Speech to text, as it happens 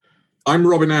I'm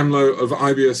Robin Amlow of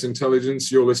IBS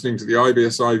Intelligence. You're listening to the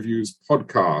IBS iViews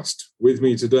podcast. With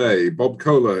me today, Bob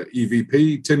Kohler,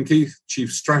 EVP, Tim Keith, Chief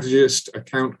Strategist,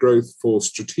 Account Growth for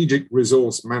Strategic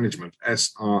Resource Management,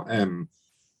 SRM.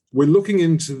 We're looking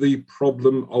into the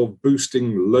problem of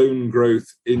boosting loan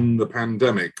growth in the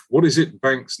pandemic. What is it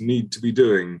banks need to be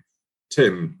doing?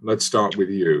 Tim, let's start with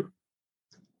you.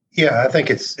 Yeah, I think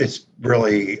it's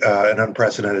really an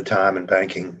unprecedented time in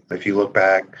banking. If you look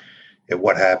back at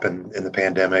what happened in the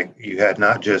pandemic, you had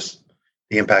not just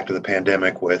the impact of the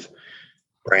pandemic with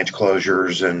branch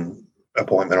closures and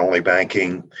appointment-only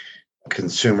banking,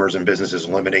 consumers and businesses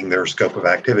limiting their scope of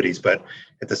activities, but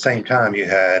at the same time, you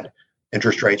had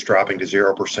interest rates dropping to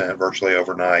 0% virtually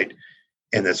overnight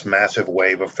and this massive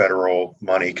wave of federal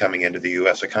money coming into the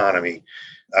U.S. economy.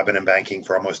 I've been in banking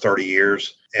for almost 30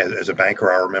 years. As a banker,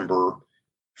 I remember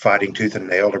fighting tooth and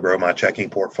nail to grow my checking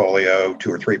portfolio 2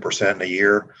 or 3% in a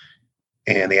year.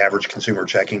 And the average consumer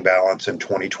checking balance in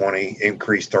 2020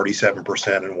 increased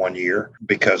 37% in 1 year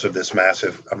because of this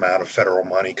massive amount of federal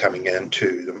money coming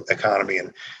into the economy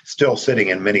and still sitting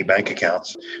in many bank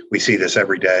accounts. We see this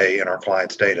every day in our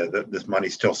clients' data, that this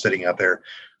money's still sitting out there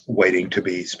waiting to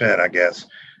be spent, I guess.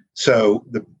 So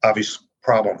the obvious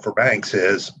problem for banks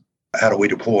is, how do we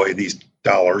deploy these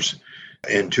dollars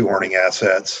into earning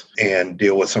assets and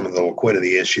deal with some of the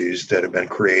liquidity issues that have been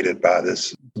created by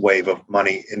this wave of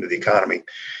money into the economy?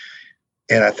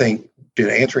 And I think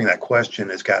answering that question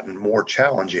has gotten more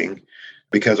challenging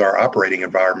because our operating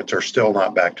environments are still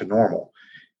not back to normal.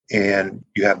 And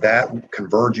you have that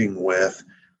converging with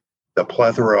the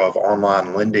plethora of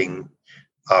online lending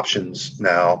options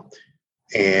now.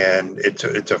 And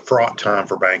it's a fraught time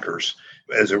for bankers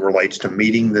as it relates to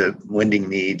meeting the lending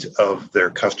needs of their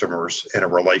customers in a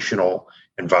relational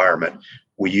environment.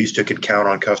 We used to could count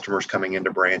on customers coming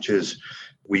into branches.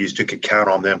 We used to could count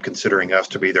on them considering us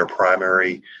to be their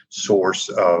primary source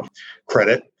of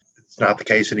credit. It's not the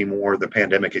case anymore. The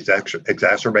pandemic has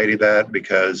exacerbated that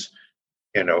because,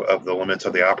 of the limits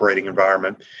of the operating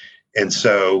environment. And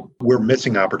so we're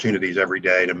missing opportunities every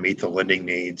day to meet the lending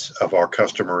needs of our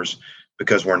customers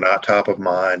because we're not top of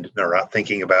mind. They're not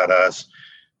thinking about us.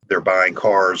 They're buying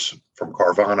cars from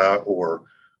Carvana or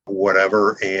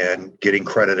whatever and getting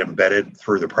credit embedded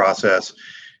through the process.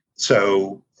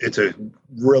 So it's a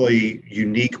really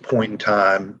unique point in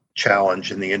time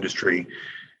challenge in the industry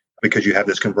because you have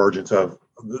this convergence of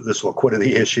this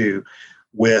liquidity issue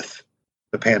with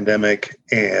the pandemic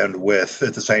and with,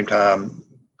 at the same time,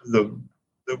 the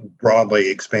broadly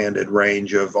expanded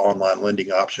range of online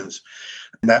lending options.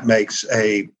 And that makes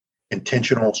a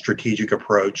intentional strategic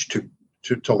approach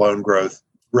to loan growth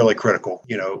really critical,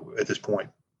 at this point.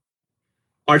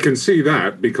 I can see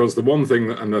that because the one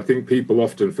thing, and I think people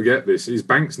often forget this, is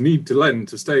banks need to lend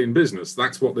to stay in business.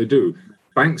 That's what they do.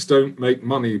 Banks don't make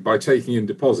money by taking in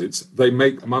deposits. They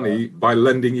make money by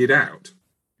lending it out.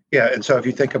 Yeah, and so if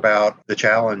you think about the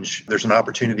challenge, there's an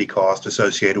opportunity cost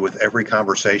associated with every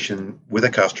conversation with a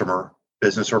customer,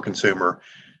 business or consumer,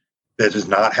 that is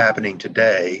not happening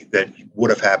today that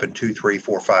would have happened 2, 3,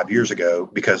 4, 5 years ago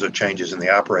because of changes in the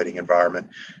operating environment.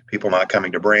 People not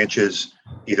coming to branches,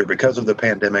 either because of the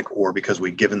pandemic or because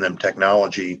we've given them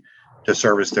technology to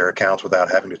service their accounts without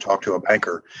having to talk to a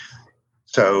banker.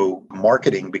 So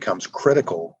marketing becomes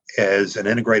critical as an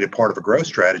integrated part of a growth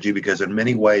strategy because in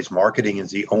many ways, marketing is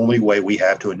the only way we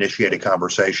have to initiate a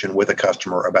conversation with a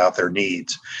customer about their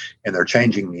needs and their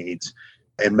changing needs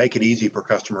and make it easy for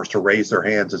customers to raise their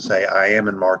hands and say, I am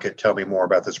in market, tell me more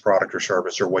about this product or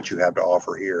service or what you have to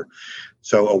offer here.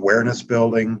 So awareness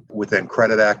building within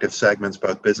credit active segments,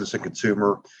 both business and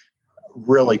consumer,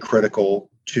 really critical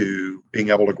to being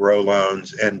able to grow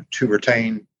loans and to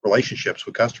retain relationships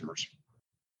with customers.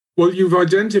 Well, you've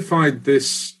identified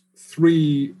this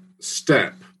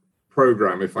 3-step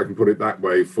program, if I can put it that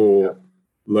way, for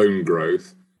loan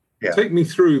growth. Yeah. Take me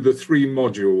through the 3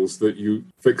 modules that you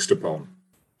fixed upon.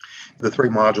 The 3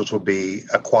 modules would be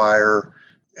acquire,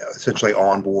 essentially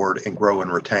onboard, and grow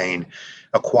and retain.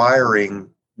 Acquiring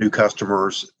new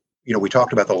customers, we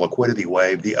talked about the liquidity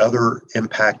wave. The other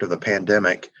impact of the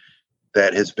pandemic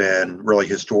that has been really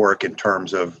historic in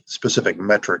terms of specific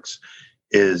metrics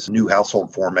is new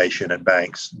household formation at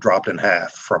banks dropped in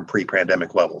half from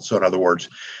pre-pandemic levels. So in other words,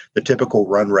 the typical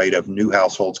run rate of new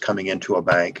households coming into a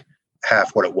bank,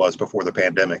 half what it was before the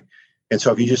pandemic. And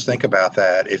so if you just think about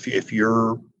that, if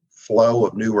your flow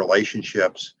of new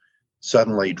relationships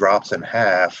suddenly drops in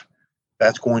half,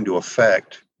 that's going to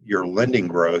affect your lending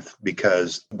growth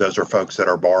because those are folks that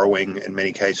are borrowing in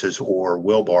many cases or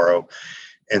will borrow.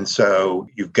 And so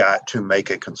you've got to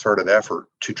make a concerted effort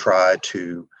to try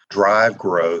to drive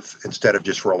growth instead of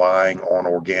just relying on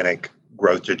organic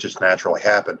growth to just naturally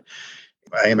happen.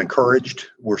 I am encouraged.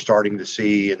 We're starting to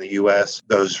see in the U.S.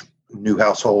 those new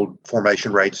household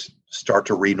formation rates start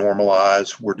to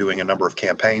renormalize. We're doing a number of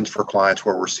campaigns for clients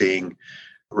where we're seeing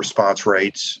response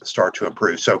rates start to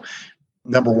improve. So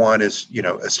number one is,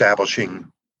 establishing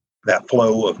that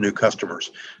flow of new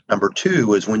customers. Number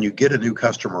two is when you get a new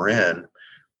customer in,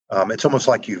 it's almost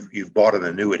like you've bought an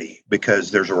annuity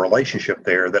because there's a relationship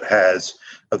there that has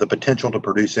the potential to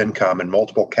produce income in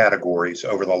multiple categories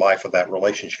over the life of that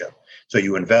relationship. So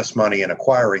you invest money in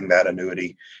acquiring that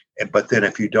annuity, but then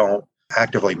if you don't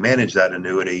actively manage that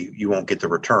annuity, you won't get the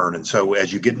return. And so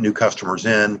as you get new customers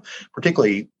in,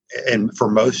 particularly, and for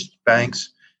most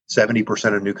banks,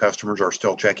 70% of new customers are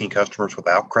still checking customers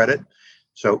without credit.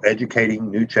 So educating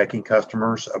new checking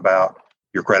customers about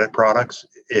your credit products,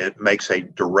 it makes a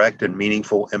direct and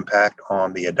meaningful impact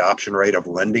on the adoption rate of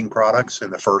lending products in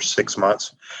the first 6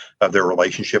 months of their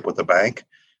relationship with the bank.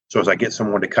 So as I get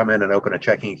someone to come in and open a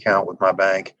checking account with my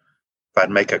bank, if I'd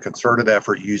make a concerted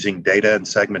effort using data and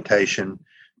segmentation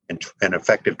and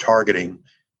effective targeting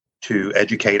to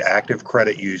educate active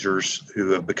credit users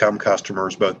who have become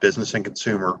customers, both business and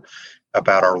consumer,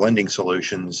 about our lending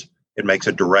solutions, it makes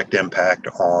a direct impact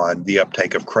on the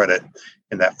uptake of credit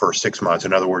in that first 6 months.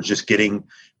 In other words, just getting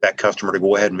that customer to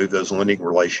go ahead and move those lending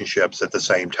relationships at the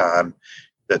same time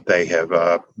that they have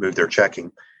moved their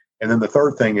checking. And then the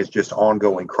third thing is just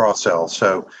ongoing cross-sell.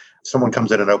 So someone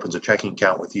comes in and opens a checking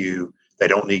account with you. They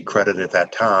don't need credit at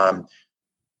that time.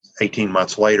 18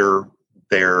 months later,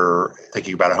 they're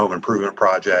thinking about a home improvement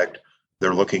project.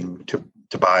 They're looking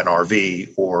to buy an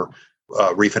RV or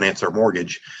refinance their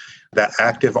mortgage. That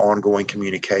active ongoing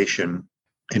communication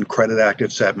in credit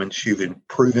active segments, you've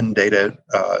proven data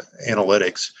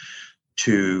analytics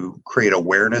to create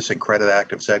awareness in credit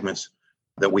active segments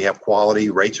that we have quality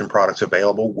rates and products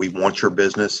available. We want your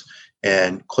business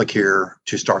and click here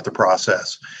to start the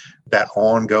process. That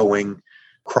ongoing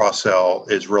cross-sell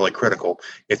is really critical.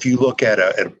 If you look at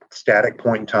a static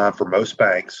point in time for most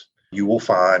banks, you will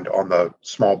find on the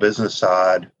small business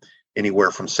side,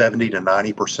 anywhere from 70 to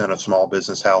 90% of small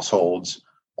business households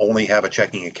only have a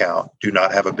checking account, do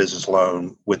not have a business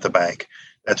loan with the bank.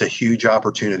 That's a huge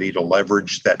opportunity to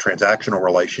leverage that transactional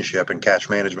relationship and cash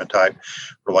management type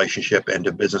relationship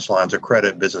into business lines of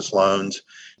credit, business loans,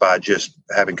 by just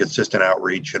having consistent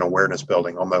outreach and awareness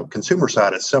building. On the consumer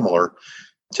side, it's similar.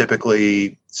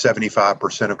 Typically,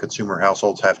 75% of consumer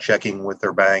households have checking with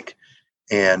their bank.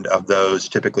 And of those,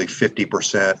 typically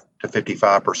 50% to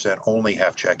 55% only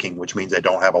have checking, which means they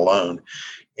don't have a loan.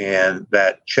 And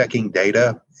that checking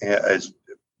data is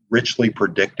richly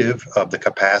predictive of the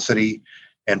capacity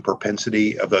and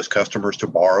propensity of those customers to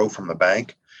borrow from the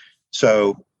bank.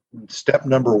 So step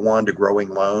number one to growing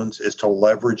loans is to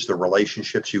leverage the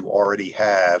relationships you already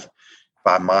have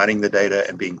by mining the data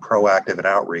and being proactive in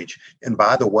outreach. And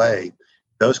by the way,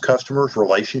 those customers,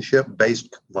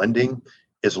 relationship-based lending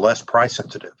is less price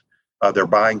sensitive. They're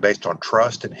buying based on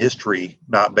trust and history,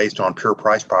 not based on pure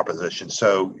price proposition.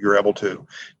 So you're able to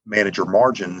manage your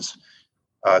margins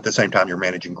at the same time you're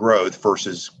managing growth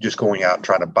versus just going out and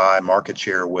trying to buy market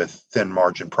share with thin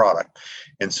margin product.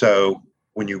 And so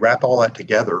when you wrap all that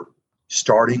together,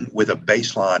 starting with a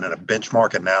baseline and a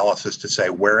benchmark analysis to say,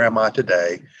 where am I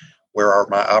today? Where are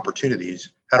my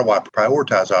opportunities? How do I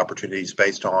prioritize opportunities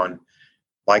based on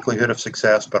likelihood of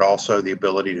success, but also the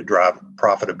ability to drive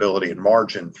profitability and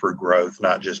margin through growth,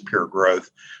 not just pure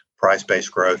growth,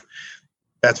 price-based growth?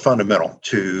 That's fundamental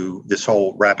to this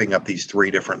whole wrapping up these three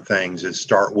different things. Is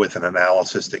start with an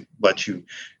analysis that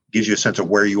gives you a sense of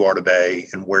where you are today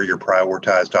and where your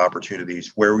prioritized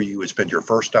opportunities, where you would spend your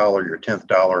first dollar, your 10th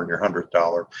dollar, and your 100th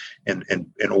dollar in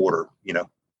order,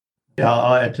 Yeah,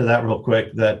 I'll add to that real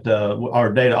quick that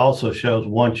our data also shows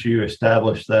once you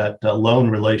establish that loan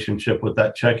relationship with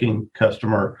that checking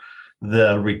customer,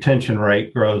 the retention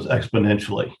rate grows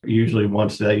exponentially. Usually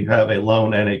once you have a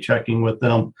loan and a checking with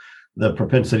them, the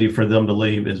propensity for them to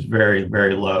leave is very,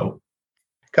 very low.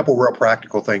 A couple real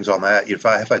practical things on that. If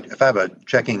I have a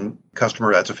checking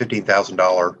customer that's a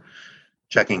 $15,000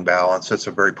 checking balance, that's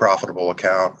a very profitable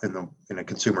account in a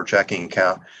consumer checking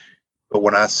account. But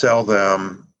when I sell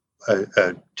them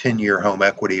a 10-year home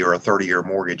equity or a 30-year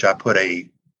mortgage, I put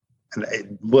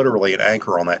literally an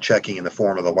anchor on that checking in the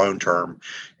form of the loan term.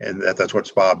 And that's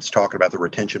what Bob's talking about, the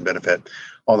retention benefit.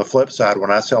 On the flip side,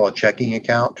 when I sell a checking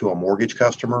account to a mortgage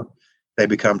customer, they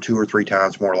become 2 or 3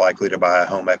 times more likely to buy a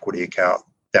home equity account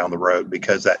down the road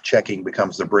because that checking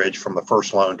becomes the bridge from the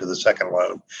first loan to the second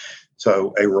loan.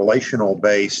 So a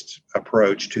relational-based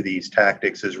approach to these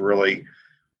tactics is really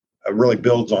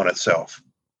builds on itself.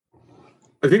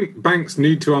 I think banks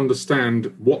need to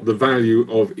understand what the value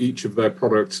of each of their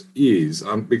products is,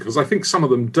 because I think some of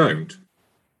them don't.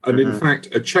 And in fact,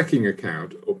 a checking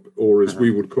account, or as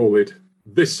we would call it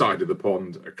this side of the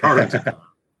pond, a current account,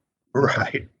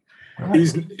 Right.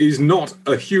 is not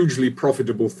a hugely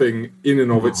profitable thing in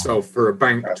and of itself for a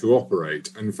bank to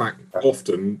operate. In fact,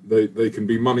 often they can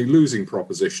be money-losing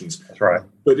propositions. That's right.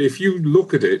 But if you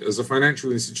look at it as a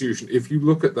financial institution, if you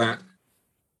look at that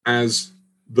as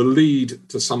the lead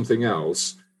to something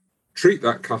else, treat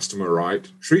that customer right,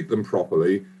 treat them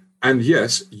properly, and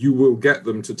yes, you will get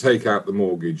them to take out the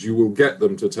mortgage, you will get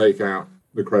them to take out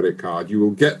the credit card, you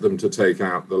will get them to take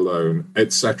out the loan,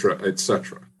 etc.,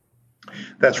 etc.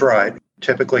 That's right.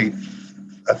 Typically,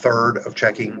 a third of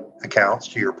checking accounts,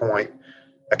 to your point,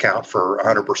 account for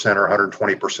 100% or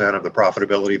 120% of the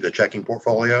profitability of the checking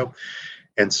portfolio.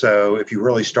 And so if you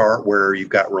really start where you've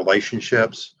got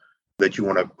relationships that you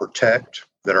want to protect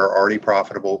that are already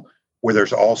profitable, where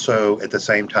there's also at the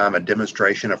same time a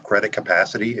demonstration of credit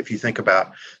capacity. If you think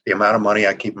about the amount of money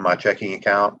I keep in my checking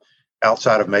account,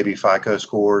 outside of maybe FICO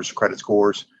scores, credit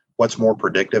scores, what's more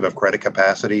predictive of credit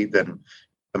capacity than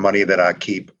the money that I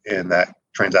keep in that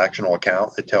transactional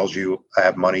account? It tells you I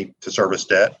have money to service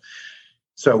debt.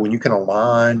 So when you can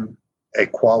align a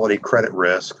quality credit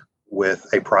risk with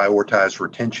a prioritized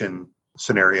retention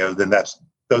scenario, then that's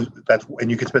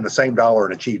and you can spend the same dollar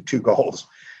and achieve two goals.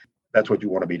 That's what you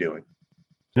want to be doing.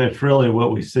 It's really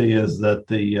what we see is that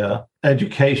the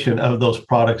education of those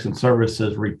products and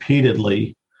services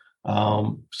repeatedly.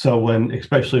 So when,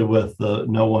 especially with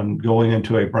no one going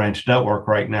into a branch network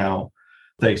right now,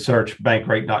 they search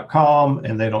bankrate.com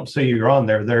and they don't see you're on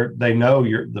there. They know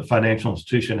the financial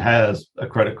institution has a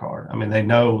credit card. I mean, they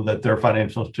know that their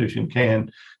financial institution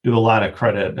can do a line of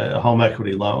credit, a home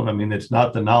equity loan. I mean, it's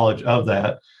not the knowledge of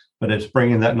that, but it's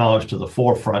bringing that knowledge to the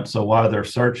forefront. So while they're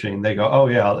searching, they go, oh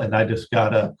yeah, and I just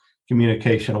got a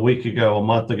communication a week ago, a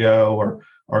month ago, or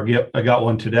I got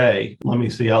one today. Let me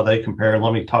see how they compare.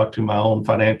 Let me talk to my own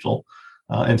financial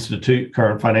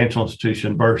current financial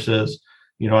institution versus,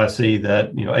 I see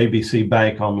that, ABC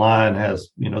Bank online has,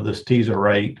 this teaser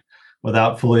rate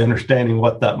without fully understanding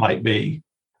what that might be.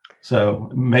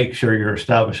 So make sure you're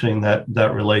establishing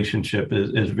that relationship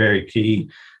is very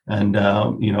key. And,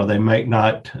 they might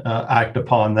not act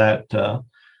upon that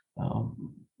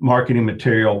marketing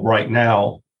material right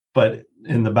now, but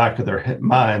in the back of their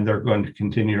mind, they're going to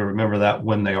continue to remember that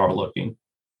when they are looking.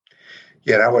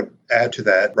 Yeah, and I would add to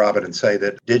that, Robin, and say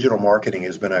that digital marketing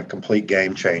has been a complete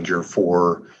game changer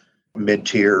for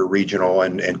mid-tier regional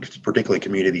and particularly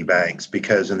community banks,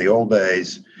 because in the old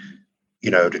days,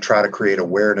 to try to create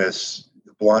awareness,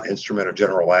 the blunt instrument of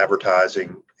general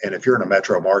advertising, and if you're in a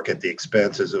metro market, the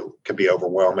expenses can be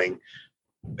overwhelming,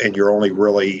 and you're only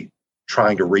really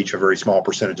trying to reach a very small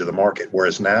percentage of the market.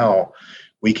 Whereas now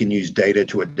we can use data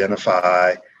to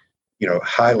identify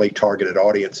highly targeted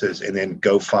audiences and then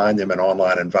go find them in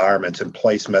online environments and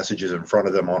place messages in front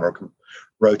of them on a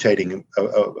rotating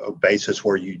a basis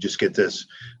where you just get this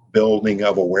building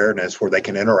of awareness where they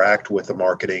can interact with the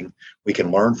marketing. We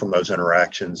can learn from those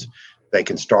interactions. They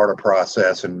can start a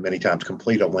process and many times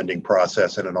complete a lending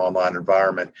process in an online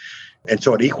environment. And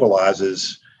so it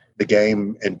equalizes the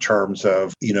game in terms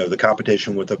of, the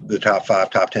competition with the top 5,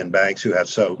 top 10 banks who have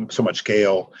so much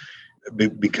scale,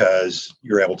 because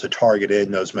you're able to target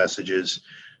in those messages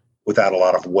without a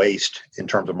lot of waste in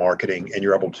terms of marketing, and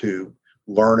you're able to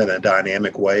learn in a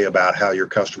dynamic way about how your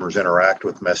customers interact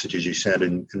with messages you send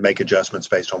and make adjustments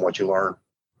based on what you learn.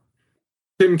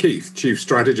 Tim Keith, Chief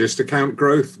Strategist, Account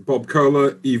Growth, Bob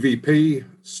Kohler, EVP,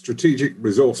 Strategic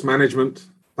Resource Management.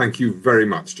 Thank you very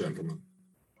much, gentlemen.